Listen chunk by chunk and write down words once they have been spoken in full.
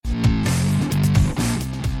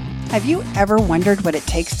Have you ever wondered what it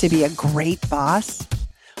takes to be a great boss?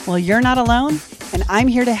 Well, you're not alone, and I'm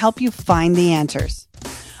here to help you find the answers.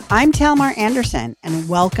 I'm Talmar Anderson, and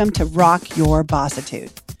welcome to Rock Your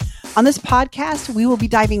Bossitude. On this podcast, we will be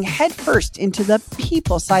diving headfirst into the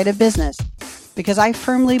people side of business, because I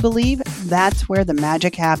firmly believe that's where the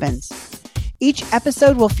magic happens. Each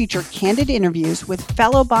episode will feature candid interviews with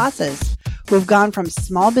fellow bosses who have gone from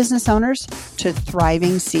small business owners to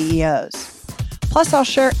thriving CEOs. Plus, I'll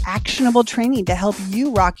share actionable training to help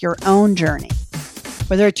you rock your own journey.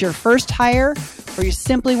 Whether it's your first hire or you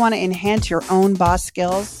simply want to enhance your own boss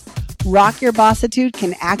skills, Rock Your Bossitude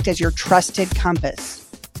can act as your trusted compass.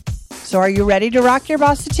 So are you ready to rock your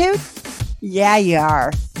bossitude? Yeah, you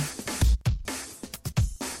are.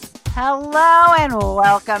 Hello and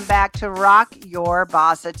welcome back to Rock Your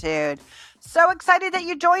Bossitude. So excited that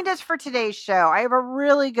you joined us for today's show. I have a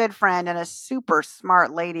really good friend and a super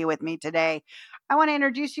smart lady with me today. I want to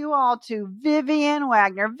introduce you all to Vivenne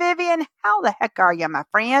Wagner. Vivenne, how the heck are you, my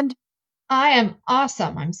friend? I am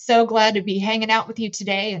awesome. I'm so glad to be hanging out with you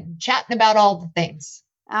today and chatting about all the things.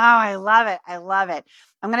 Oh, I love it. I love it.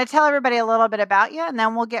 I'm going to tell everybody a little bit about you and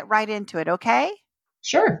then we'll get right into it, okay?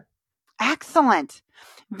 Sure. Excellent.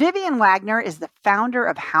 Vivenne Wagner is the founder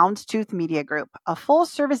of Houndstooth Media Group, a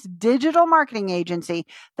full-service digital marketing agency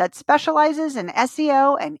that specializes in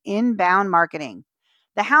SEO and inbound marketing.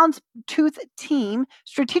 The Houndstooth team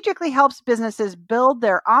strategically helps businesses build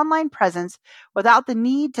their online presence without the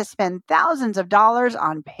need to spend thousands of dollars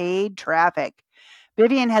on paid traffic.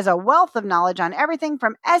 Vivenne has a wealth of knowledge on everything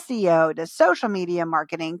from SEO to social media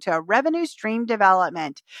marketing to revenue stream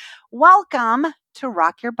development. Welcome to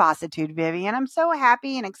Rock Your Bossitude, Vivenne. I'm so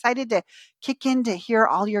happy and excited to kick in to hear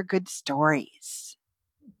all your good stories.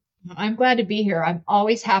 I'm glad to be here. I'm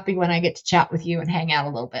always happy when I get to chat with you and hang out a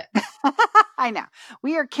little bit. I know.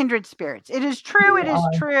 We are kindred spirits. It is true. It is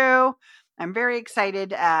true. I'm very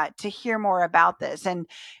excited to hear more about this. And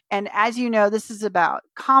as you know, this is about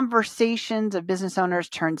conversations of business owners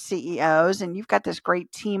turned CEOs. And you've got this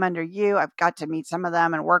great team under you. I've got to meet some of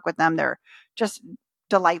them and work with them. They're just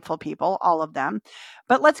delightful people, all of them.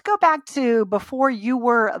 But let's go back to before you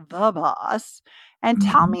were the boss and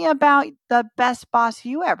tell me about the best boss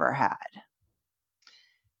you ever had.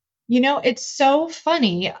 You know, it's so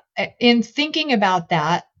funny in thinking about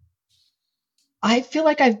that. I feel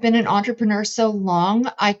like I've been an entrepreneur so long,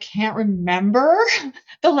 I can't remember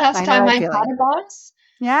the last time I had a boss.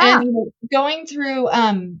 Yeah. And going through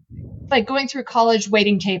college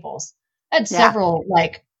waiting tables, I had several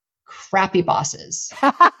crappy bosses,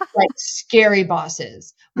 like scary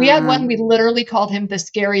bosses. We had one, we literally called him the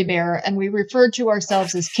scary bear, and we referred to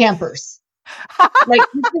ourselves as campers. Like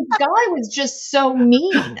this guy was just so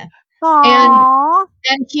mean. Aww.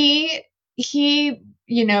 And he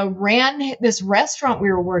ran this restaurant we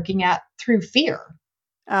were working at through fear.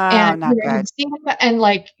 Oh, and not good.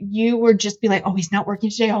 And you would just be like, oh, he's not working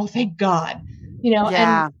today. Oh, thank God.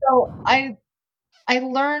 Yeah. And so I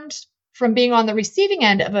learned from being on the receiving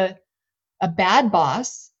end of a bad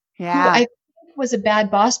boss who I think was a bad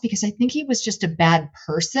boss because I think he was just a bad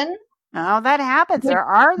person. Oh, that happens.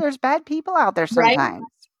 There's bad people out there sometimes.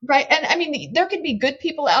 Right. And I mean, there could be good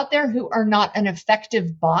people out there who are not an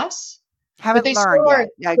effective boss, but they still are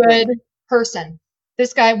a good person.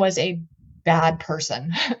 This guy was a bad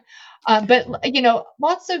person. But,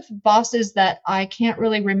 lots of bosses that I can't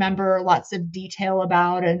really remember lots of detail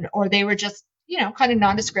about, or they were just, kind of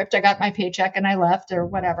nondescript. I got my paycheck and I left or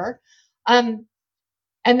whatever. And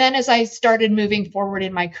then as I started moving forward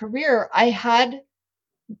in my career, I had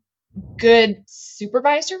good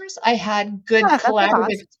supervisors. I had good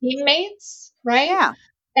collaborative teammates, right? Yeah.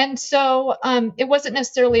 And so it wasn't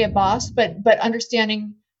necessarily a boss, but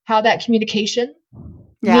understanding how that communication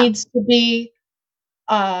needs to be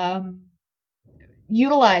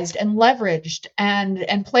utilized and leveraged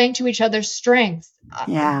and playing to each other's strengths.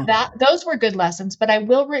 Those were good lessons. But I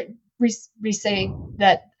will say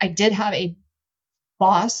that I did have a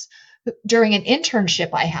boss during an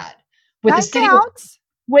internship I had with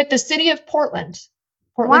the city of Portland,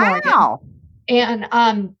 Oregon.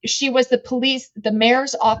 And she was the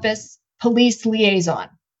mayor's office police liaison.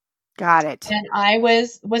 Got it. And I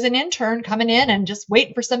was an intern coming in and just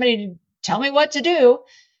waiting for somebody to tell me what to do.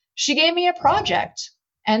 She gave me a project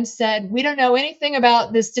and said, we don't know anything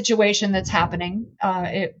about this situation that's happening.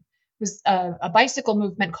 It was a bicycle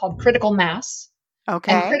movement called Critical Mass.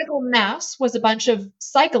 Okay. And Critical Mass was a bunch of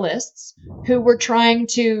cyclists who were trying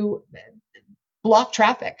to block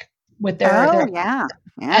traffic with their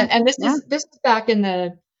and this is back in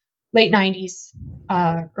the late 90s,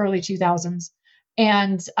 early 2000s,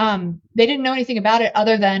 and they didn't know anything about it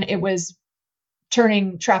other than it was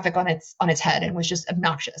turning traffic on its head and was just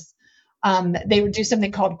obnoxious. They would do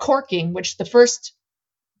something called corking, which the first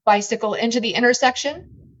bicycle into the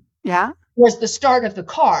intersection Yeah. was the start of the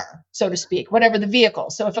car, so to speak, whatever the vehicle.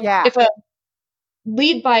 So Yeah. if a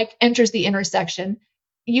lead bike enters the intersection,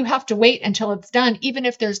 you have to wait until it's done, even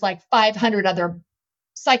if there's like 500 other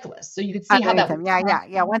cyclists. So you can see how Underneath that them. works. Yeah. Yeah.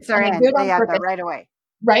 Yeah. Once they're And they in, do it they on have the purpose, right of way.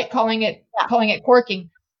 right? Yeah. Calling it corking.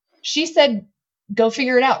 She said, "Go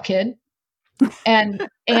figure it out, kid." And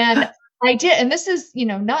I did. And this is,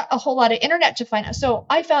 not a whole lot of internet to find out. So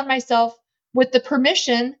I found myself with the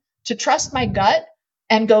permission to trust my gut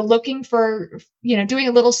and go looking for, doing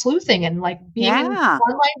a little sleuthing and like being in Yeah.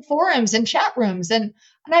 online forums and chat rooms. And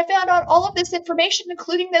I found out all of this information,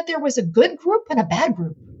 including that there was a good group and a bad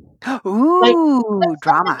group. Like, Ooh, stuff that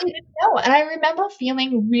drama. they didn't know. And I remember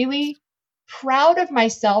feeling really proud of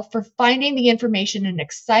myself for finding the information and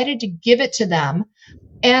excited to give it to them.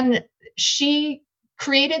 And she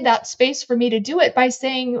created that space for me to do it by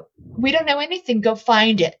saying, "We don't know anything. Go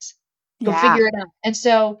find it. Go Yeah. figure it out." And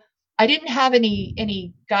so I didn't have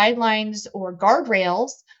any guidelines or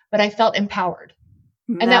guardrails, but I felt empowered.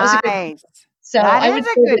 And that was a good thing. Nice. So That I is would a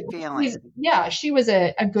say good that feeling. she was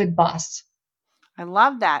a good boss. I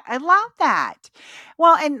love that. I love that.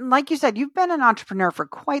 Well, and like you said, you've been an entrepreneur for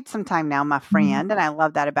quite some time now, my Mhm. friend, and I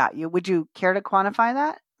love that about you. Would you care to quantify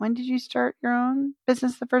that? When did you start your own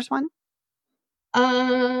business, the first one?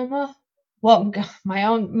 Well,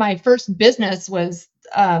 my first business was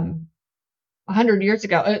 100 years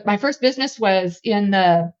ago. My first business was in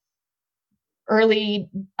the early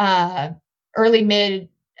uh, early mid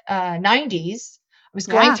 90s. I was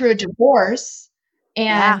going Yeah. through a divorce,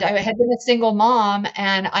 Yeah. and I had been a single mom,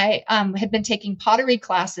 and I had been taking pottery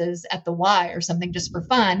classes at the Y or something just for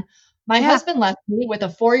fun. My Yeah. husband left me with a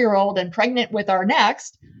 4-year-old and pregnant with our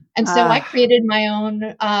next, and so I Uh, created my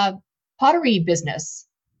own pottery business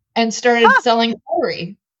and started huh. selling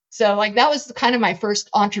pottery. So like that was kind of my first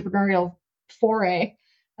entrepreneurial foray.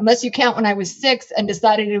 Unless you count when I was 6 and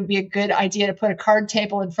decided it would be a good idea to put a card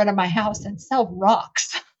table in front of my house and sell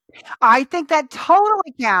rocks. I think that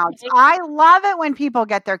totally counts. I love it when people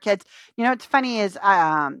get their kids. You know, what's funny is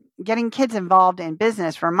getting kids involved in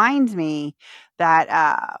business reminds me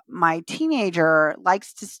that my teenager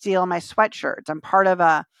likes to steal my sweatshirts. I'm part of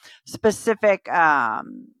a specific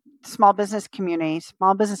small business community,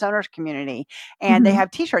 small business owners community, and they Mhm.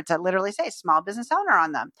 have T-shirts that literally say "small business owner"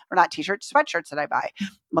 on them, or not T-shirts, sweatshirts that I buy.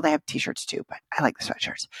 Well, they have T-shirts too, but I like the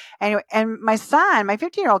sweatshirts anyway. And my son, my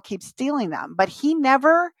 15-year-old, keeps stealing them, but he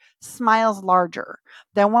never smiles larger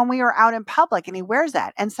than when we are out in public and he wears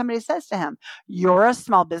that. And somebody says to him, "You're a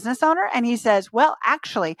small business owner?" And he says, "Well,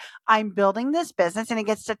 actually, I'm building this business." And he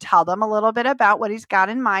gets to tell them a little bit about what he's got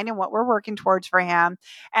in mind and what we're working towards for him.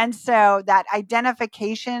 And so that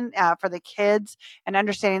identification for the kids and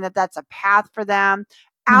understanding that that's a path for them.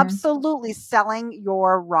 Mhm. Absolutely selling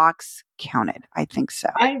your rocks counted. I think so.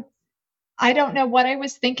 I I don't know what I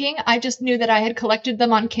was thinking. I just knew that I had collected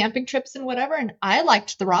them on camping trips and whatever, and I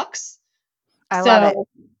liked the rocks. I love it. So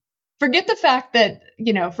forget the fact that,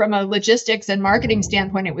 from a logistics and marketing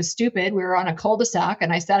standpoint, it was stupid. We were on a cul-de-sac,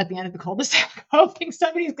 and I sat at the end of the cul-de-sac hoping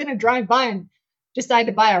somebody's going to drive by and decide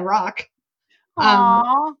to buy a rock. Um,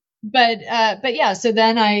 Aw. but yeah, so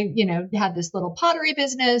then I, had this little pottery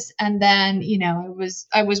business, and then,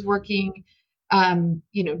 I was working,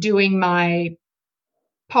 doing my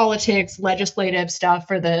politics, legislative stuff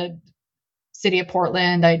for the city of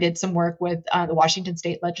Portland. I did some work with the Washington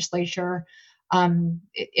State Legislature,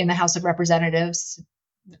 in the House of Representatives,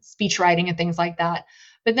 speech writing and things like that.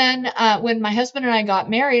 But then when my husband and I got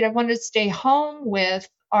married, I wanted to stay home with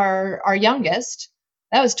our youngest.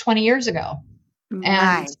 That was 20 years ago. And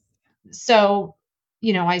Nice. so,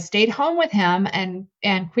 I stayed home with him and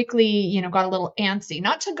quickly, got a little antsy,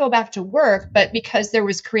 not to go back to work, but because there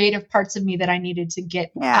was creative parts of me that I needed to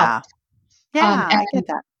get out. Yeah. Yeah, I And get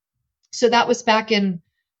that. so that was back in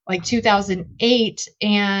like 2008,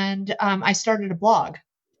 and I started a blog.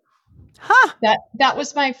 Huh. That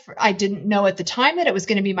was I didn't know at the time that it was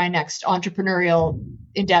going to be my next entrepreneurial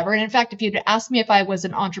endeavor. And in fact, if you'd asked me if I was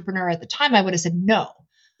an entrepreneur at the time, I would have said no.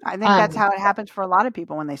 I think that's Um, how it happens for a lot of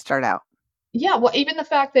people when they start out. yeah, well, even the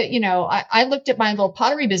fact that, I looked at my little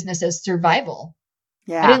pottery business as survival.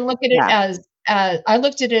 I Yeah. didn't look at it Yeah. as I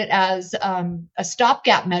looked at it as a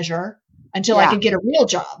stopgap measure until I Yeah. could get a real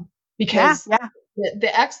job, Yeah. because Yeah.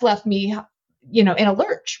 the ex left me, in a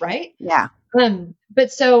lurch, right? Yeah.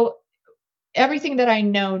 But so everything that I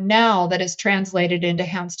know now that is translated into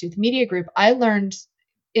Houndstooth Media Group, I learned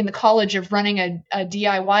in the college of running a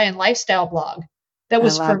DIY and lifestyle blog that I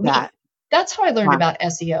was for love me. that. That's how I learned Wow. about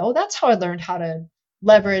SEO. That's how I learned how to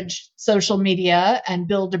leverage social media and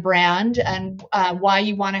build a brand, and why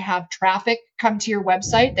you want to have traffic come to your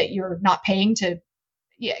website that you're not paying to,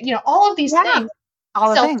 all of these Yeah. things, All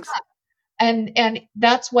the things. self-taught. And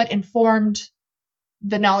that's what informed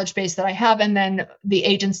the knowledge base that I have. And then the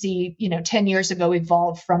agency, 10 years ago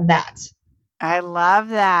evolved from that. I love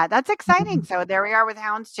that. That's exciting. Mhm. So there we are with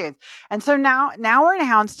Houndstooth. And so now we're in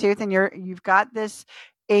Houndstooth and you've got this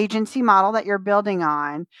agency model that you're building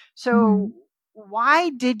on. So Mhm. why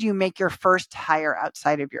did you make your first hire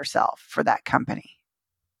outside of yourself for that company?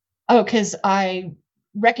 Oh, because I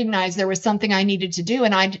recognized there was something I needed to do,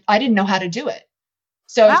 and I didn't know how to do it.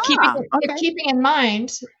 So Ah, if okay. keeping in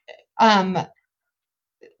mind, um,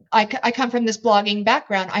 I come from this blogging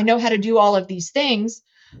background. I know how to do all of these things.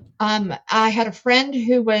 I had a friend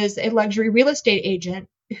who was a luxury real estate agent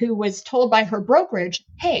who was told by her brokerage,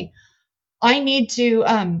 "Hey, I need to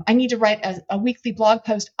write a weekly blog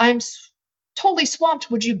post. Totally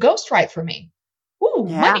swamped. Would you ghostwrite for me?" Ooh,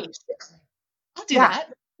 Yeah. money. I'll do Yeah.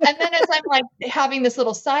 that. And then as I'm like having this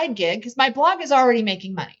little side gig, because my blog is already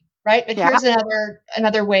making money, right? But Yeah. here's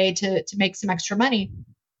another way to make some extra money.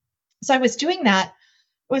 So I was doing that.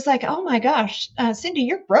 It was like, oh my gosh, Cindy,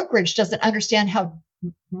 your brokerage doesn't understand how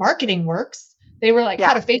marketing works. They were like, Yeah.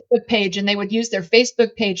 had a Facebook page, and they would use their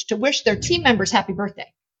Facebook page to wish their team members happy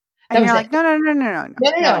birthday. That And was you're it. like, no, no, no, no, no, no,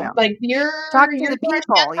 No, no, no, no. no. Like Talk to you're the don't understand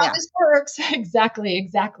people. how Yeah. this works. Exactly,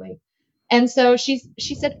 exactly. And so she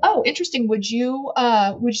said, "Oh, interesting. Would you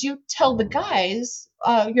tell the guys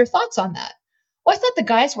your thoughts on that?" Well, I thought the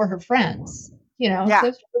guys were her friends, Yeah.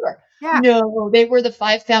 so sure. Yeah. No, they were the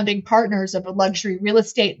five founding partners of a luxury real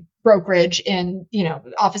estate brokerage in,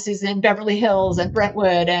 offices in Beverly Hills and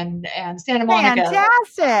Brentwood and Santa Monica.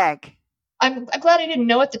 Fantastic. I'm glad I didn't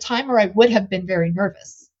know at the time, or I would have been very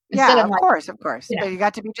nervous. Instead, Yeah, I'm of like, course, of course. you know, But you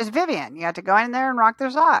got to be just Vivienne. You got to go in there and rock their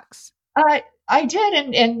socks. I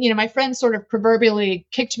did, and my friends sort of proverbially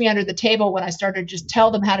kicked me under the table when I started to just tell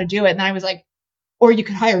them how to do it, and I was like, "Or you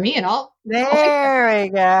could hire me, and I'll fix There we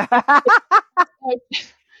go. it."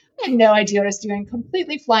 I had no idea what I was doing,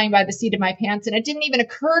 completely flying by the seat of my pants, and it didn't even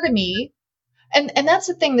occur to me. And that's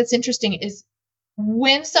the thing that's interesting is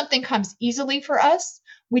when something comes easily for us,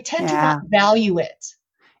 we tend to not Yeah. value it.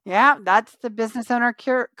 Yeah, that's the business owner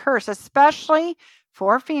curse, especially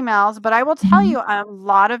for females. But I will tell Mhm. you, a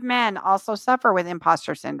lot of men also suffer with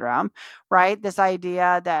imposter syndrome, right? This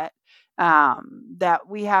idea that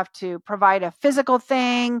we have to provide a physical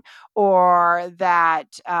thing, or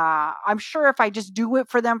that I'm sure if I just do it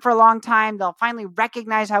for them for a long time, they'll finally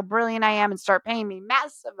recognize how brilliant I am and start paying me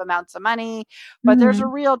massive amounts of money. But there's a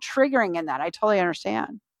Mhm. real triggering in that. I totally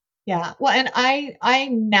understand. Yeah. Well, and I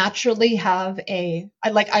naturally have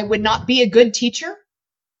I would not be a good teacher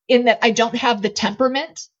in that I don't have the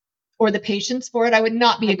temperament or the patience for it. I would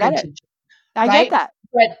not be I a get good it. teacher, I get right? that.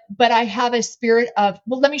 But I have a spirit of,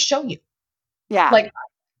 well, let me show you. Yeah. Like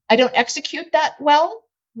I don't execute that well,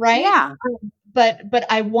 right? Yeah. But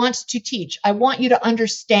I want to teach. I want you to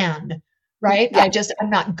understand, right? Yes. I'm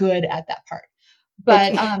not good at that part.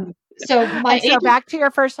 It's But so my and so agent, back to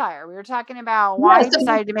your first hire. We were talking about why yeah, you so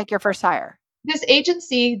decided to make your first hire. this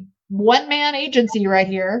agency, one man agency right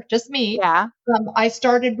here, just me. Yeah. I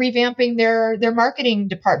started revamping their marketing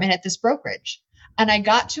department at this brokerage, and I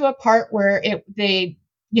got to a part where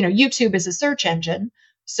YouTube is a search engine,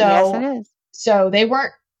 Yes, it so is. they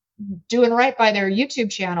weren't doing right by their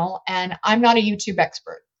YouTube channel, and I'm not a YouTube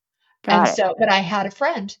expert, and Got it. so but I had a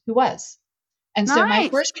friend who was. And so my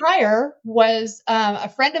Nice. first hire was a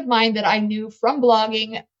friend of mine that I knew from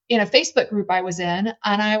blogging in a Facebook group I was in.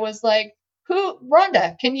 And I was like,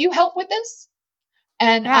 Rhonda, can you help with this?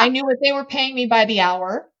 And I Yeah. knew what they were paying me by the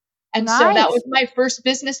hour. And so that was Nice. my first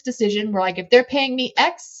business decision where, like, if they're paying me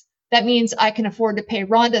X, that means I can afford to pay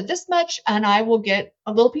Rhonda this much and I will get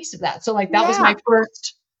a little piece of that. So, like, that was Yeah. my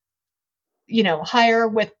first, hire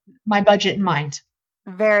with my budget in mind.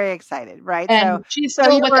 Very excited, right? So And she's so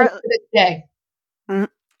still you with us were to this day. mhm.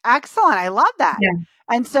 Excellent. I love that. Yeah.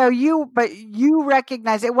 And so you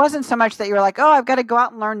recognize it wasn't so much that you were like, "Oh, I've got to go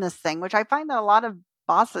out and learn this thing," which I find that a lot of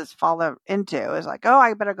bosses into is like, "Oh,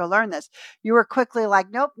 I better go learn this." You were quickly like,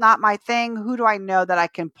 "Nope, not my thing. Who do I know that I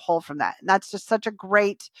can pull from that?" And that's just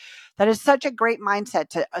that is such a great mindset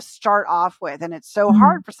to start off with. And it's so Mhm.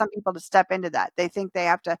 hard for some people to step into that. They think they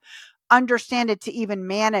have to understand it to even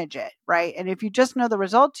manage it, right? And if you just know the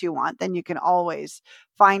results you want, then you can always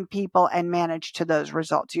find people and manage to those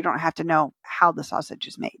results. You don't have to know how the sausage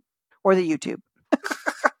is made or the YouTube,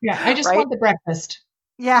 Yeah, I just right? want the breakfast.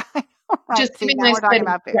 Yeah. Just Right. give See, me now my we're talking steady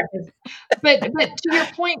about food. breakfast. But to your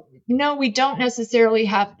point, no, we don't necessarily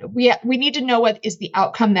have we need to know what is the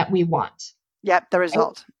outcome that we want. Yep. The Right?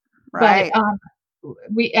 result. But Right.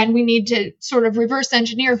 we need to sort of reverse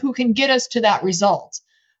engineer who can get us to that result.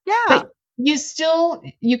 Yeah. But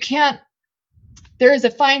you can't, there is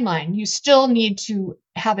a fine line. You still need to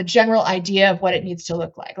have a general idea of what it needs to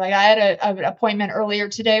look like. Like I had an appointment earlier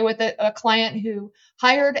today with a client who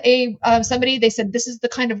hired somebody. They said, this is the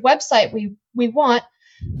kind of website we want.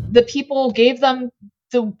 The people gave them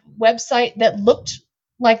the website that looked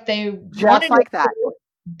like they Just wanted it like that to.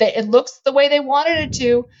 It looks the way they wanted it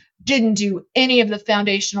to. Didn't do any of the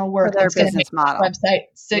foundational for work their that's going to make business that model. website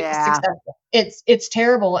Yeah. successful. It's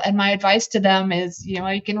terrible. And my advice to them is, you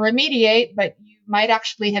can remediate, but you might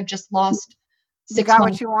actually have just lost You six got what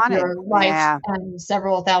months you of wanted. your life Yeah. and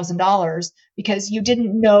several $1,000s because you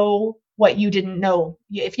didn't know what you didn't know.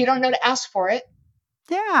 If you don't know to ask for it,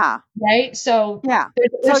 Yeah. right? So Yeah. So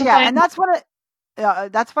there's a yeah, fine and that's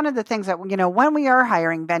one of the things that when we are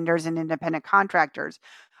hiring vendors and independent contractors,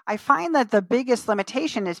 I find that the biggest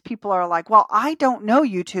limitation is people are like, "Well, I don't know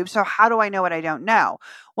YouTube, so how do I know what I don't know?"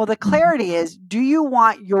 Well, the line. clarity is, do you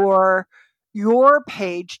want your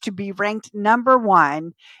page to be ranked number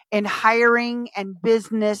 1 in hiring and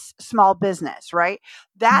small business, right?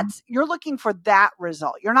 Mhm. You're looking for that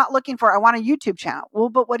result. You're not looking for, I want a YouTube channel. Well,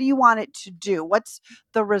 but what do you want it to do? What's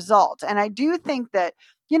the result? And I do think that,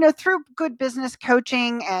 through good business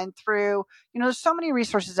coaching and through, there's so many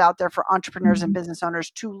resources out there for entrepreneurs and Mhm. business owners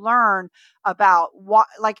to learn about what,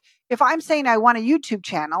 like, if I'm saying I want a YouTube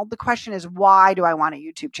channel, the question is, why do I want a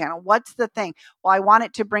YouTube channel? What's the thing? Well, I want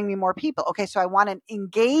it to bring me more people. Okay, so I want an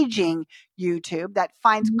engaging YouTube that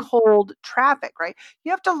finds Mhm. cold traffic, right?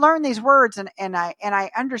 You have to learn these words, and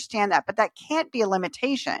I understand that, but that can't be a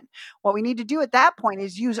limitation. What we need to do at that point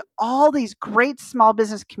is use all these great small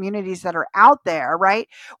business communities that are out there, right?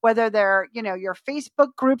 Whether they're, your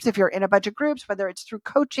Facebook groups, if you're in a bunch of groups, whether it's through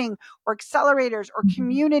coaching or accelerators or Mhm.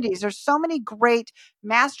 communities. There's so many great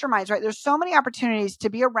masterminds, right? There's so many opportunities to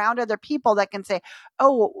be around other people that can say,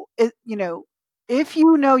 oh, if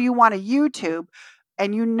you want a YouTube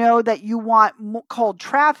and you know that you want cold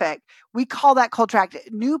traffic, we call that cold traffic.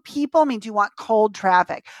 New people means you want cold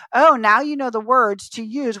traffic. Oh, now you know the words to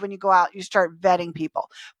use when you go out, you start vetting people.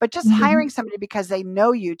 But just hiring Mhm. somebody because they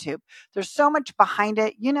know YouTube, there's so much behind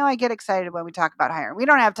it. I get excited when we talk about hiring. We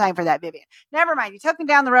don't have time for that, Vivian. Never mind. You took me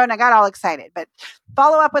down the road and I got all excited. But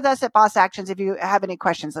follow up with us at Boss Actions if you have any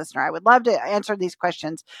questions, listener. I would love to answer these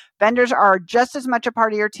questions. Vendors are just as much a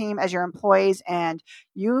part of your team as your employees, and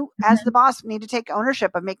you, as the Mhm. boss, need to take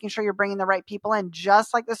ownership of making sure you're bringing the right people in,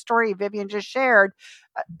 just like the story Vivian just shared.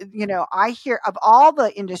 I hear of all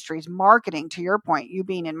the industries, marketing, to your point, you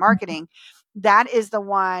being in marketing, that is the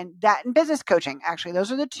one that in business coaching, actually,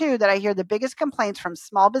 those are the two that I hear the biggest complaints from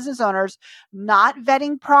small business owners not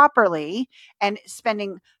vetting properly and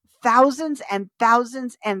spending thousands and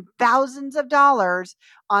thousands and thousands of dollars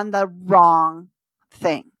on the wrong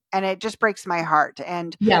thing. And it just breaks my heart.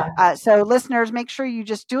 And Yeah. so, listeners, make sure you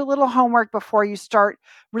just do a little homework before you start.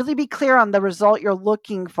 Really be clear on the result you're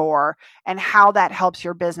looking for and how that helps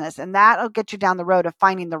your business. And that'll get you down the road of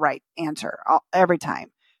finding the right answer every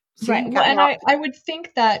time. See, Right. you Well, got me and all. I would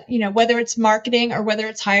think that, whether it's marketing or whether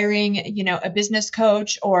it's hiring, a business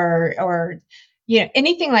coach or,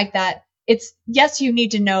 anything like that, it's, yes, you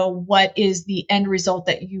need to know what is the end result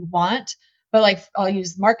that you want. But like, I'll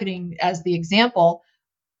use marketing as the example.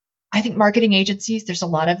 I think marketing agencies, there's a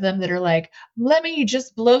lot of them that are like, let me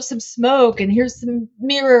just blow some smoke and here's some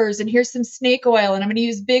mirrors and here's some snake oil. And I'm going to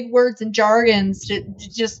use big words and jargons to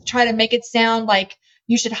just try to make it sound like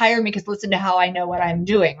you should hire me because listen to how I know what I'm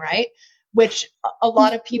doing, right? Which a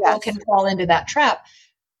lot of people Yes. can fall into that trap.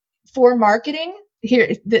 For marketing, you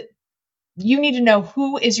need to know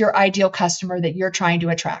who is your ideal customer that you're trying to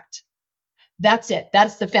attract. That's it.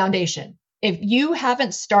 That's the foundation. If you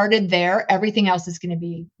haven't started there, everything else is going to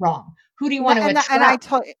be wrong. Who do you want to And I attract,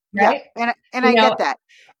 told, yeah, right? and You I know, get that,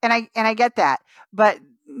 and I get that, but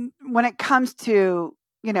when it comes to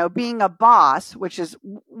being a boss, which is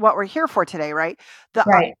what we're here for today, right? The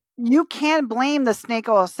right. You can blame the snake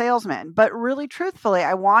oil salesman, but really, truthfully,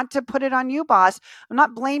 I want to put it on you, boss. I'm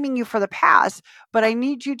not blaming you for the past, but I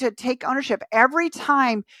need you to take ownership every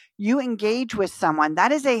time you engage with someone.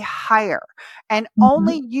 That is a hire, and Mhm.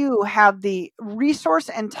 only you have the resource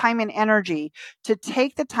and time and energy to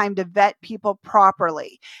take the time to vet people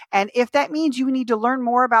properly. And if that means you need to learn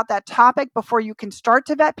more about that topic before you can start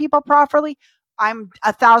to vet people properly, I'm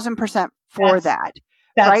 1,000% for That's that.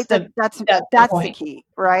 that's Right? the that's the That's the point. key,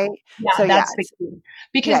 right? Yeah, So yeah, that's the key. yeah,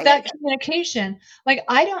 Because yeah, that yeah. communication, like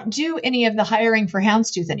I don't do any of the hiring for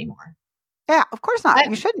houndstooth anymore. Yeah, of course not. I,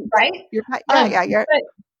 You shouldn't. right? You're not, yeah, yeah,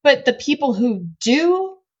 But the people who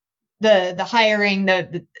do the hiring,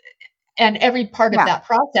 and every part of Yeah. that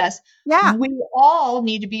process, Yeah. we all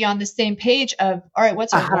need to be on the same page of, all right,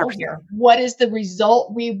 what's our goal 100%. here? What is the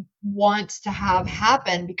result we want to have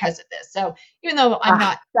happen because of this? So even though I'm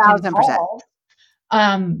not 1,000%. involved,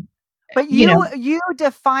 um, But you know, you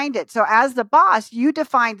defined it. So as the boss, you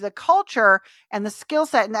defined the culture and the skill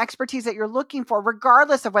set and the expertise that you're looking for,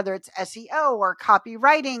 regardless of whether it's SEO or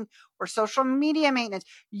copywriting or social media maintenance.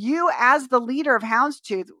 You, as the leader of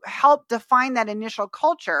Houndstooth, help define that initial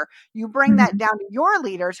culture. You bring that mhm, down to your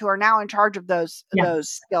leaders who are now in charge of those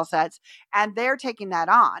yes. skill sets, and they're taking that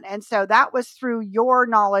on. And so that was through your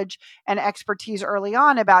knowledge and expertise early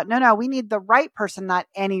on about, no, we need the right person, not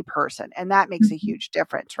any person. And that makes a Mhm. huge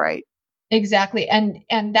difference, right? Exactly. And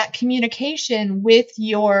that communication with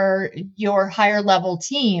your higher level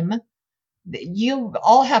team, you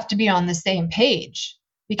all have to be on the same page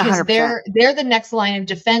because 100%. they're the next line of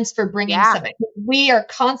defense for bringing Yeah. something. We are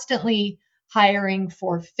constantly hiring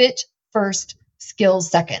for fit first, skills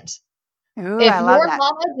second. Ooh, If I love your that.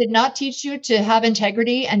 mama did not teach you to have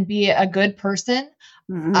integrity and be a good person,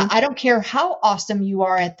 Mhm. I don't care how awesome you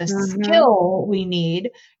are at the Mhm. skill we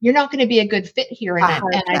need, you're not going to be a good fit here. And I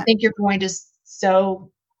 100%. think you're going to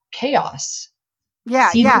sow chaos.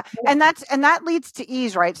 Yeah, Seeds yeah. of chaos. And that leads to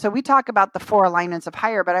ease, right? So we talk about the four alignments of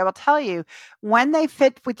hire, but I will tell you, when they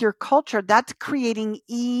fit with your culture, that's creating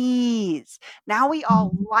ease. Now we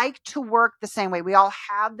all like to work the same way. We all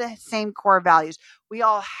have the same core values. We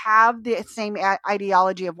all have the same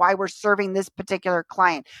ideology of why we're serving this particular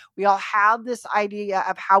client. We all have this idea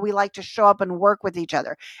of how we like to show up and work with each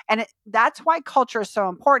other. And that's why culture is so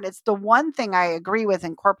important. It's the one thing I agree with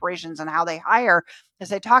in corporations and how they hire as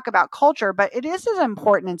they talk about culture, but it is as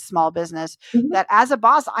important in small business Mhm. that as a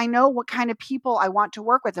boss, I know what kind of people I want to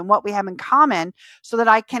work with and what we have in common so that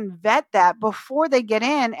I can vet that before they get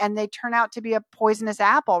in and they turn out to be a poisonous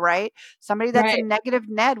apple, right? Somebody that's a Right. negative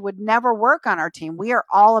Ned would never work on our team. We are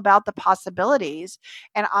all about the possibilities.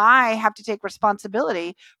 And I have to take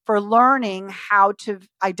responsibility for learning how to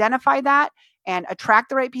identify that and attract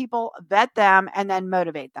the right people, vet them, and then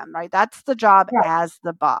motivate them, right? That's the job Right. as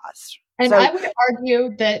the boss. And I So, would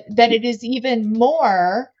argue that it is even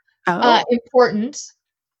more oh, important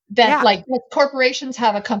that, yeah. like, corporations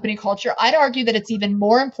have a company culture. I'd argue that it's even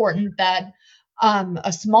more important that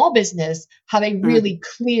a small business have a Mm, really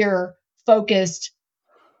clear, focused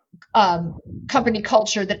um, company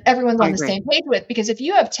culture that everyone's I on the agree. same page with. Because if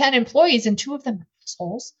you have 10 employees and two of them are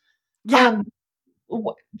assholes, Yeah, um,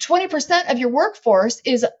 20% of your workforce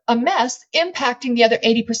is a mess impacting the other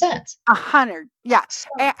 80%. 100. Yeah. So,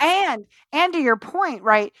 And to your point,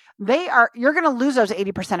 right? You're going to lose those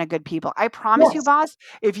 80% of good people. I promise you, yes. boss,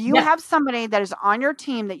 if you Yeah. have somebody that is on your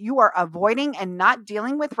team that you are avoiding and not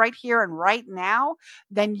dealing with right here and right now,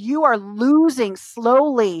 then you are losing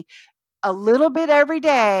slowly a little bit every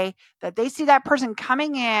day that they see that person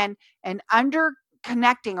coming in and under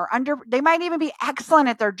connecting or under they might even be excellent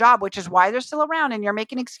at their job, which is why they're still around and you're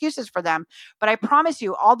making excuses for them. But I promise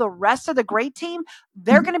you, all the rest of the great team,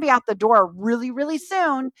 they're Mhm. going to be out the door really, really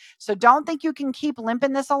soon. So don't think you can keep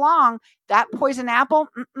limping this along. That poison apple,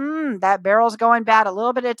 that barrel's going bad a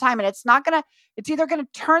little bit at a time, and it's either going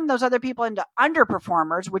to turn those other people into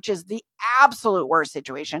underperformers, which is the absolute worst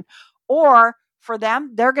situation, or for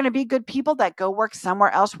them, they're going to be good people that go work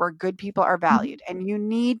somewhere else where good people are Mhm. valued. And you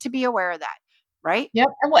need to be aware of that, right? Yep.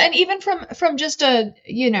 And, well, and even from just a,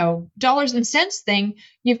 dollars and cents thing,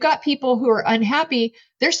 you've got people who are unhappy.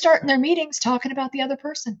 They're starting their meetings talking about the other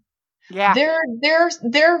person. Yeah.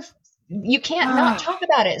 They're you can't not talk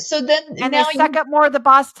about it. So then And they now suck up more of the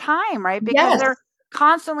boss time, right? Because yes. they're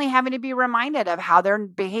constantly having to be reminded of how they're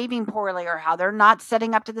behaving poorly or how they're not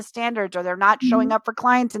setting up to the standards or they're not showing Mhm. up for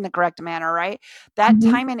clients in the correct manner, right? That Mhm.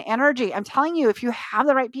 time and energy. I'm telling you, if you have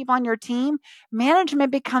the right people on your team, management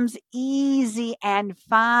becomes easy and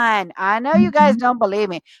fun. I know you guys Mhm. don't believe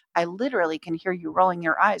me. I literally can hear you rolling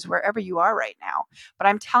your eyes wherever you are right now. But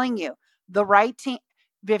I'm telling you, the right team.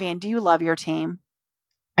 Vivenne, do you love your team?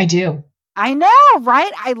 I do. I know,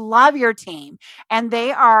 right? I love your team. And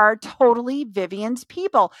they are totally Vivian's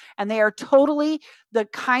people. And they are totally the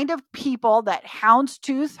kind of people that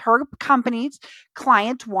Houndstooth, her company's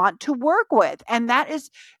clients want to work with. And that is,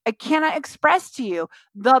 I cannot express to you,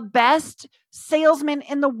 the best salesman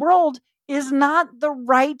in the world is not the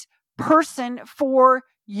right person for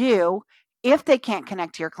you if they can't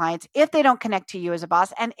connect to your clients, if they don't connect to you as a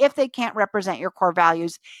boss, and if they can't represent your core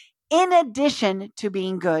values in addition to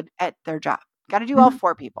being good at their job. Got to do all Mhm.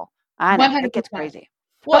 four people. I know it gets 100%. crazy,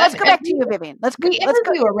 Well, but let's go and back to you, Vivian. we Let's go.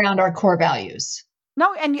 interview around our core values.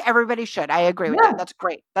 No, and everybody should. I agree with that. Yeah. That's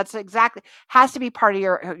great. That's exactly has to be part of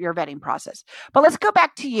your vetting process. But let's go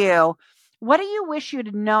back to you. What do you wish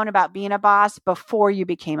you'd known about being a boss before you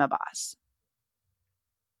became a boss?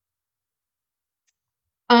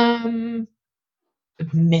 Um,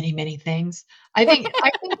 many things. I think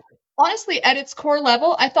honestly, at its core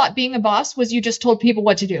level, I thought being a boss was you just told people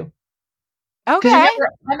what to do. Because Okay. remember,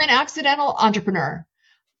 I'm an accidental entrepreneur.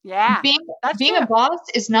 Yeah, Being that's being a true. boss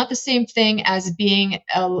is not the same thing as being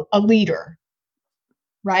a leader,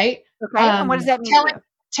 right? Okay. And what does that mean to Telling you?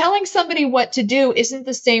 telling somebody what to do isn't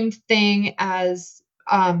the same thing as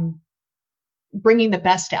bringing the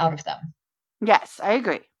best out of them, Yes, I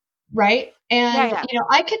agree. right? Yeah, And yeah,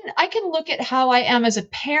 I can look at how I am as a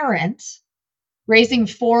parent raising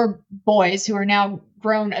four boys who are now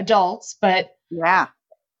grown adults, but yeah,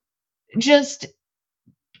 just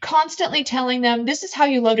constantly telling them this is how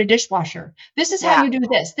you load a dishwasher. This is how yeah. you do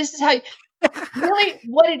this. This is how you, really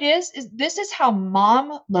what it is this is how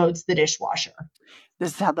mom loads the dishwasher.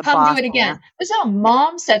 This is how the Come do boss, it yeah, again. This is how yeah,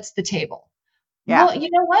 mom sets the table. yeah. Well, you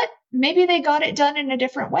know what? Maybe they got it done in a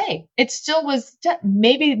different way. It still was done.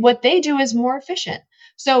 Maybe what they do is more efficient.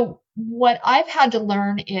 So, what I've had to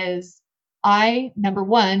learn is I, number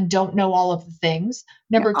one, don't know all of the things.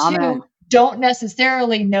 Yeah. Number Amen. two, don't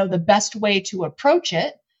necessarily know the best way to approach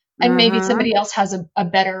it. And maybe Mm-hmm. somebody else has a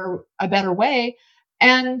better way.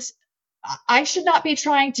 And I should not be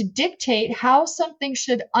trying to dictate how something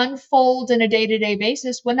should unfold in a day to day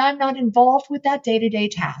basis when I'm not involved with that day to day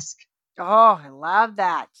task. Oh, I love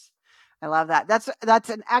that. I love that. That's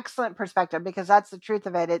an excellent perspective because that's the truth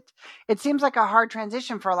of it. It seems like a hard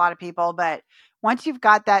transition for a lot of people, but once you've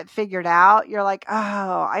got that figured out, you're like, oh,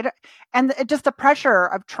 I don't. And just the pressure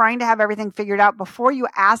of trying to have everything figured out before you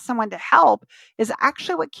ask someone to help is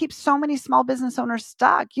actually what keeps so many small business owners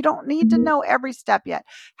stuck. You don't need to Mhm. know every step yet.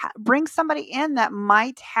 Bring somebody in that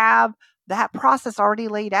might have that process already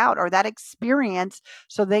laid out or that experience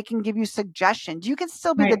so they can give you suggestions. You can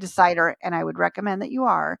still be the Right. decider, and I would recommend that you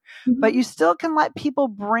are, but Mhm. you still can let people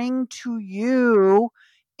bring to you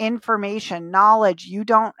information, knowledge. You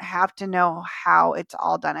don't have to know how it's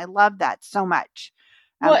all done. I love that so much.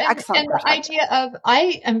 Well, and Excellent and the perspective. idea of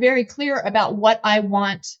I am very clear about what I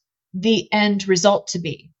want the end result to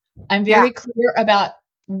be. I'm Yeah. very clear about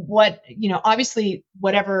what, obviously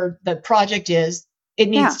whatever the project is, it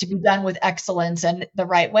Yeah. needs to be done with excellence and the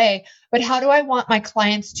right way. But how do I want my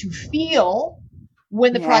clients to feel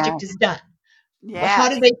when the project Yes. is done? How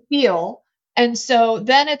do Yes. they feel? And so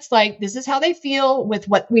then it's like, this is how they feel with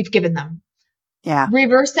what we've given them. Yeah.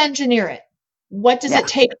 Reverse engineer it. What does Yeah. it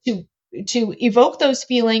take to evoke those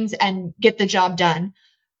feelings and get the job done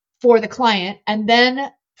for the client? And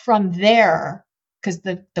then from there, because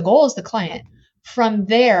the goal is the client, from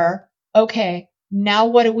there, okay, now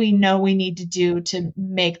what do we know we need to do to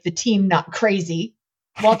make the team not crazy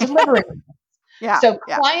while delivering? Yeah. So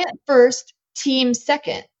Yeah. client first, team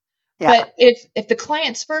second. Yeah. But if the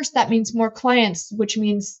client's first, that means more clients, which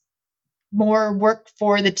means more work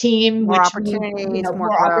for the team, More which means, opportunities, more more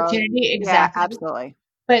growth. opportunity. Yeah, Exactly. absolutely.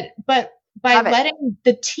 But by Love it. letting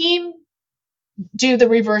the team do the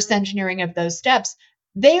reverse engineering of those steps,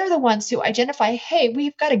 they are the ones who identify, hey,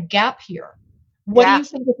 we've got a gap here. What do Yeah. you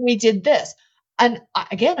think if we did this? And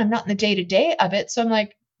again, I'm not in the day to day of it. So I'm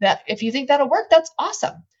like, that if you think that'll work, that's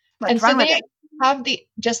awesome. And Let's so run with they it. have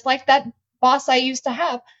just like that boss I used to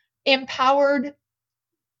have, empowered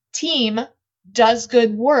team does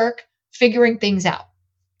good work figuring things out.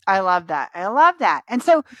 I love that. I love that. And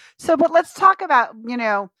but let's talk about,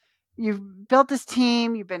 you've built this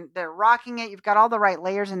team, they're rocking it, you've got all the right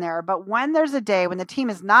layers in there. But when there's a day when the team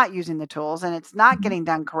is not using the tools and it's not getting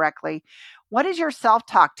done correctly, what is your self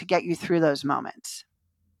talk to get you through those moments?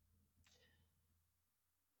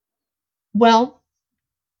 Well,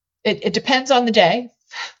 it depends on the day,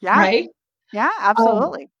 Yeah. right? Yeah, Um,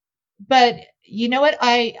 absolutely. but you know what?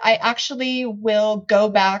 I actually will go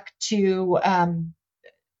back to,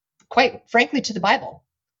 quite frankly, to the Bible,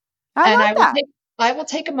 I and love that. I will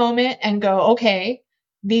take a moment and go, okay,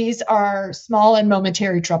 these are small and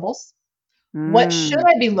momentary troubles. What should Mm,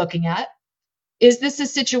 I be looking at? Is this a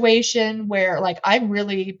situation where, like, I'm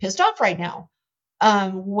really pissed off right now?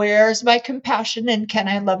 Where's my compassion, and can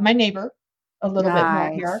I love my neighbor a little bit more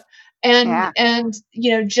here? nice. And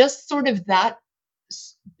Yeah. just sort of that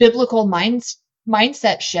biblical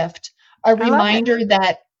mindset shift, a I love it. reminder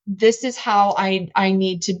that this is how I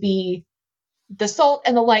need to be the salt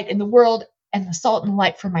and the light in the world, and the salt and the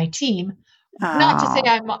light for my team. Not to say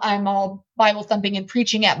Oh, I'm all Bible thumping and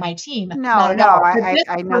preaching at my team, no, not at no. all. But this,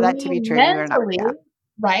 I know for that to me be true. You're not. mentally, Yeah.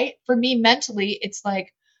 right? For me mentally, it's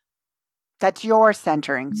like, That's your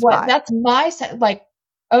centering what spot. that's my set. Like,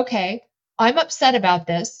 okay, I'm upset about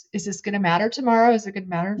this. Is this going to matter tomorrow? Is it going to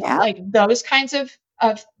matter? Yeah. Like those kinds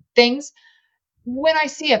of things. when I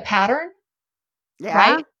see a pattern, Yeah.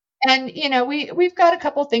 right? And we've got a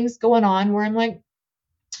couple things going on where I'm like,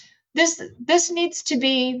 this needs to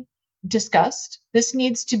be discussed. This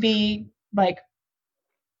needs to be like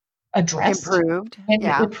addressed Improved. and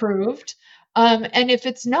Yeah. improved. And if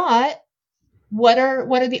it's not, what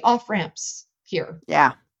are the off ramps here?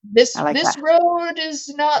 Yeah. I like This that. road is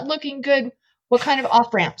not looking good. What kind of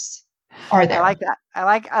off ramps are I like there?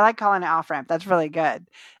 that. I like calling it off ramp. That's really good.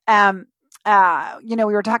 Um, we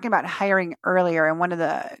were talking about hiring earlier, and one of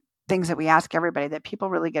the things that we ask everybody that people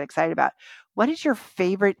really get excited about, what is your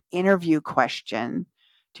favorite interview question?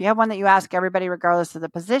 Do you have one that you ask everybody regardless of the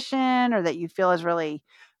position, or that you feel is really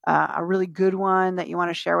a really good one that you want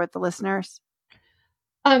to share with the listeners?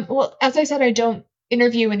 Well, as I said, I don't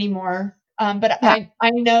interview anymore. But Yeah. I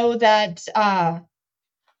know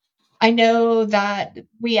that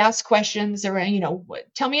we ask questions around,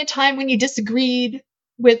 tell me a time when you disagreed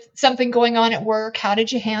with something going on at work. How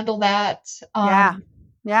did you handle that? Yeah.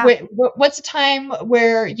 Yeah. What's a time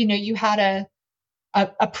where, you had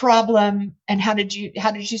a problem, and how did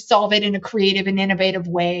you solve it in a creative and innovative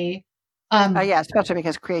way? Yeah, especially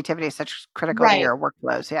because creativity is such critical to Right, your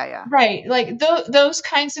workflows. Yeah. Yeah. right. Like those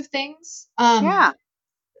kinds of things, Yeah.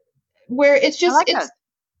 where it's I just like those.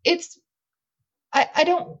 it's I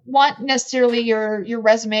don't want necessarily your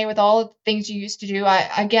resume with all of the things you used to do.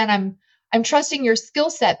 I'm trusting your skill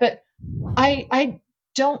set, but I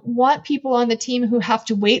don't want people on the team who have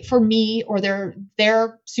to wait for me or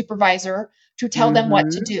their supervisor to tell them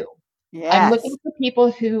what to Mm-hmm. do. I'm looking Yes. for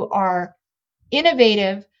people who are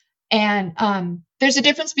innovative, and there's a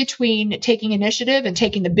difference between taking initiative and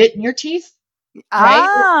taking the bit in your teeth, right?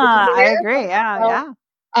 I agree. Yeah. So, Yeah.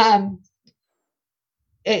 um,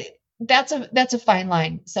 that's a fine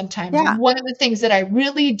line sometimes. Yeah. One of the things that I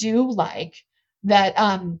really do like, that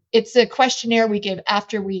it's a questionnaire we give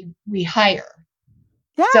after we hire.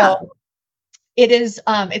 Yeah. So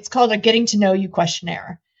it's called a getting to know you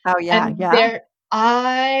questionnaire. Oh, yeah. And Yeah. there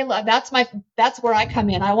I love that's where I come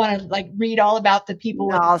in. I want to like read all about the people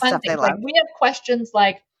with All the fun stuff they things. Like love. we have questions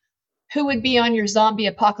like, who would be on your zombie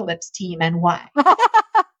apocalypse team and why?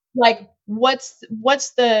 Like what's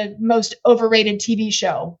the most overrated TV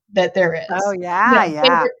show that there Oh, is? yeah.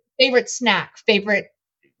 Yeah. Favorite snack, favorite,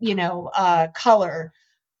 color.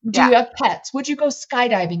 Do Yeah. you have pets? Would you go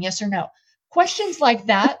skydiving? Yes or no? Questions like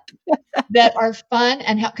that are fun,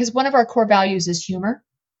 and because one of our core values is humor,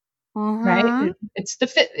 right? Mm-hmm. It's the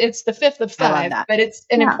fifth of I love five, that. but it's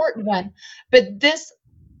an Yeah. important one. But this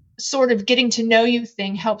sort of getting to know you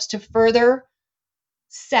thing helps to further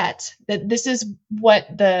set that this is what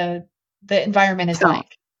the environment is So,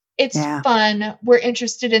 like. It's yeah. fun. We're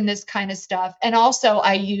interested in this kind of stuff. And also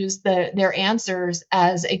I use their answers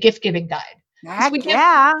as a gift giving guide. Because we Heck give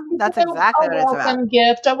yeah. people That's exactly a what it's about. welcome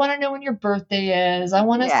gift. I want to know when your birthday is. I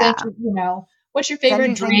want to send Yeah. you, what's your Send favorite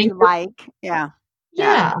you things drink? you like. Yeah. Yeah.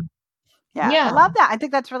 Yeah. Yeah. I Yeah. love that. I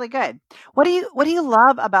think that's really good. What do you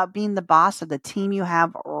love about being the boss of the team you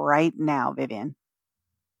have right now, Vivian?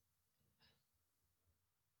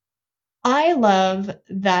 I love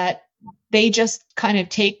that they just kind of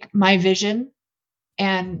take my vision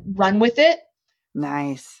and run with it.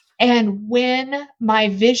 Nice. And when my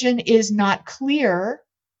vision is not clear,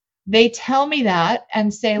 they tell me that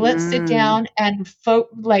and say, let's sit Mm. down and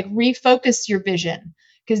refocus your vision.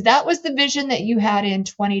 Because that was the vision that you had in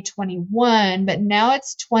 2021, but now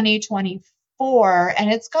it's 2024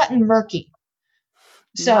 and it's gotten murky.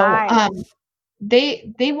 So Nice.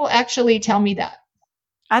 they will actually tell me that.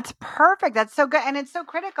 That's perfect. That's so good. And it's so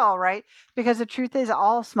critical, right? Because the truth is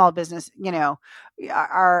all small business,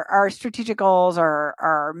 our strategic goals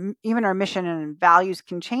or even our mission and values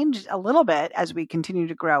can change a little bit as we continue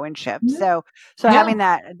to grow and shift. Mhm. So Yeah. having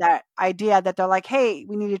that idea that they're like, "Hey,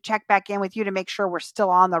 we need to check back in with you to make sure we're still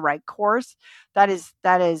on the right course." That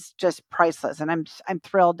is just priceless. And I'm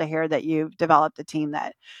thrilled to hear that you've developed a team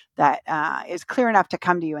that is clear enough to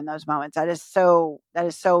come to you in those moments. That is so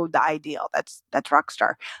the ideal. That's rock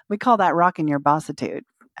star. We call that rocking your bossitude.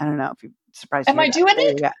 I don't know if you're surprised to Am hear I that, doing but there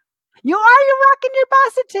you it? go. You're rocking your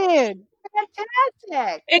bossitude.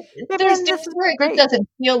 Fantastic. There's Vivian, days this is where it just great. doesn't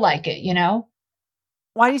feel like it.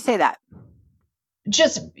 Why do you say that?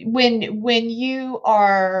 Just when you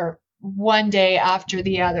are one day after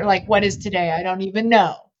the other, like what is today? I don't even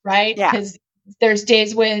know, right? Yeah. Because there's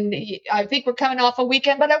days when I think we're coming off a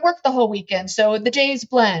weekend, but I work the whole weekend, so the days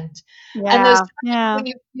blend. And those Yeah. times Yeah. when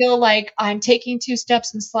you feel like I'm taking two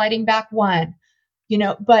steps and sliding back one,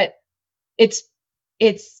 but it's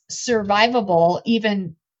it's survivable,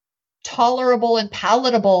 even tolerable and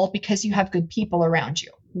palatable because you have good people around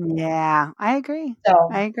you. Yeah. I agree. So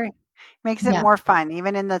I agree. Makes it Yeah. more fun,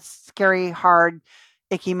 even in the scary, hard,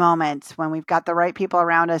 icky moments when we've got the right people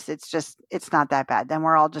around us. It's not that bad. Then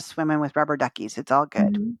we're all just swimming with rubber duckies. It's all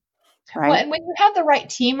good, Mhm. Well, right? and when you have the right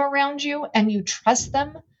team around you and you trust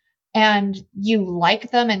them and you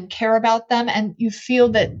like them and care about them and you feel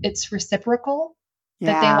that it's reciprocal,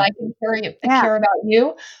 that they Yeah. like and Yeah. care about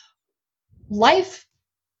you, life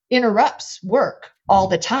interrupts work all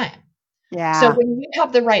the time. So Yeah. when you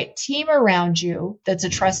have the right team around you that's a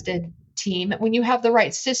trusted team, when you have the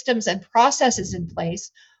right systems and processes in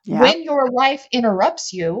place, Yep. when your life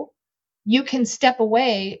interrupts you, you can step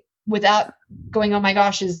away without going, oh my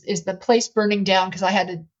gosh, is the place burning down because I had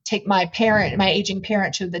to take my aging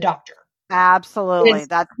parent to the doctor. Absolutely. Is,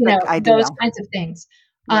 That's the those ideal. kinds of things.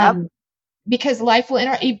 Yep. Because life will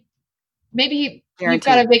maybe you've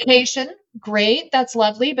got a Guaranteed. vacation, great, that's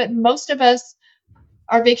lovely, but most of us,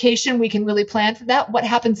 our vacation, we can really plan for that. What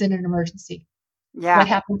happens in an emergency? What Yeah.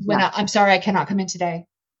 happens when Yeah. I'm sorry, I cannot come in today?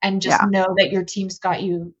 And just Yeah. know that your team's got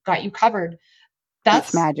you covered. It's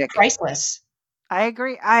That's magic. priceless. I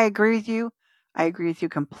agree. I agree with you. I agree with you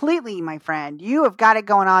completely, my friend. You have got it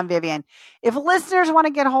going on, Vivenne. If listeners want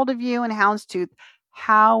to get a hold of you and Houndstooth,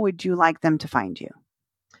 how would you like them to find you?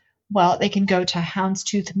 Well, they can go to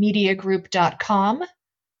houndstoothmediagroup.com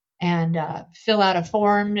and fill out a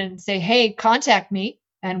form and say, hey, contact me,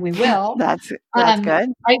 and we will. That's good.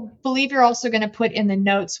 I believe you're also going to put in the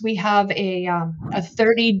notes, we have a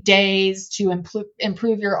 30 days to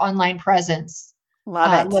improve your online presence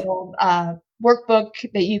Love it. little workbook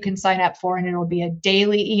that you can sign up for, and it'll be a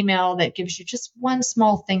daily email that gives you just one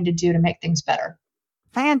small thing to do to make things better.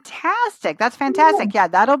 Fantastic. That's fantastic. Yeah,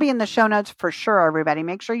 that'll be in the show notes for sure, everybody.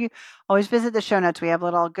 Make sure you always visit the show notes. We have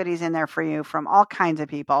little goodies in there for you from all kinds of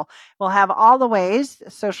people. We'll have all the ways,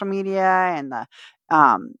 social media and the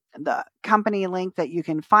company link that you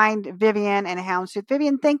can find Vivenne and Houndstooth.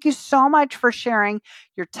 Vivenne, thank you so much for sharing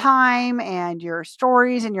your time and your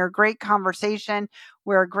stories and your great conversation.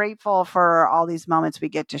 We're grateful for all these moments we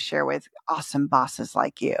get to share with awesome bosses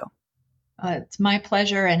like you. It's my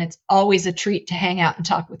pleasure, and it's always a treat to hang out and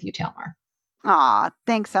talk with you, Talmar. Aw,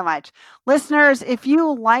 thanks so much. Listeners, if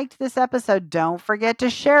you liked this episode, don't forget to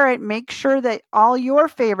share it. Make sure that all your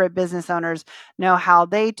favorite business owners know how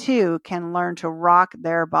they too can learn to rock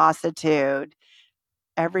their bossitude.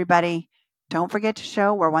 Everybody, don't forget to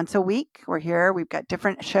show. We're once a week. We're here. We've got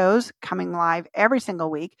different shows coming live every single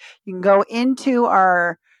week. You can go into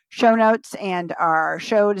our show notes and our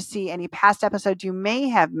show to see any past episodes you may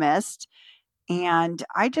have missed. And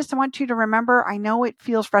I just want you to remember, I know it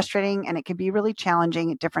feels frustrating and it can be really challenging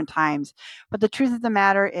at different times, but the truth of the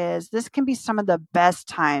matter is this can be some of the best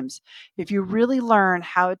times. If you really learn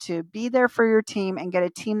how to be there for your team and get a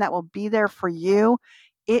team that will be there for you,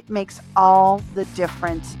 it makes all the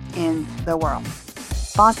difference in the world.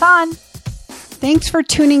 Boss on! Thanks for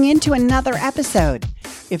tuning in to another episode.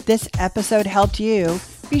 If this episode helped you,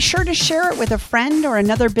 be sure to share it with a friend or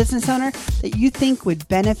another business owner that you think would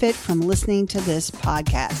benefit from listening to this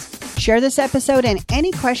podcast. Share this episode and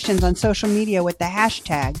any questions on social media with the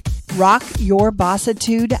hashtag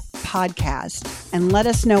RockYourBossitude and let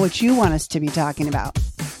us know what you want us to be talking about.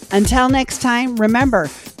 Until next time, remember,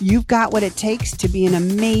 you've got what it takes to be an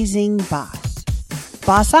amazing boss.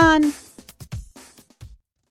 Boss on!